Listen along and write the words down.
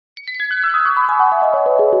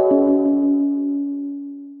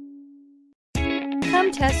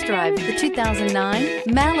Come test drive the 2009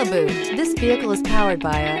 Malibu. This vehicle is powered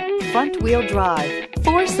by a front-wheel drive,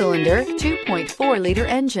 4-cylinder, 2.4-liter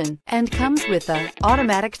engine, and comes with an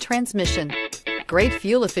automatic transmission. Great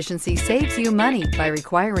fuel efficiency saves you money by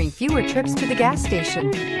requiring fewer trips to the gas station.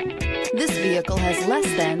 This vehicle has less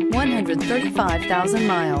than 135,000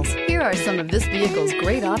 miles. Here are some of this vehicle's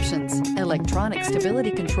great options: electronic stability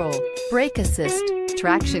control, brake assist,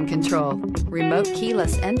 traction control, remote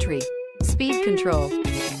keyless entry, speed control.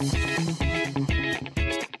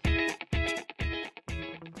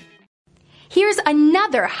 Here's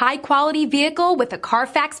another high-quality vehicle with a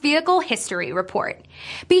Carfax Vehicle History Report.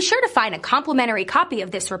 Be sure to find a complimentary copy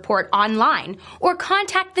of this report online or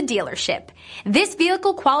contact the dealership. This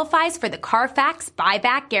vehicle qualifies for the Carfax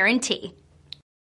Buyback Guarantee.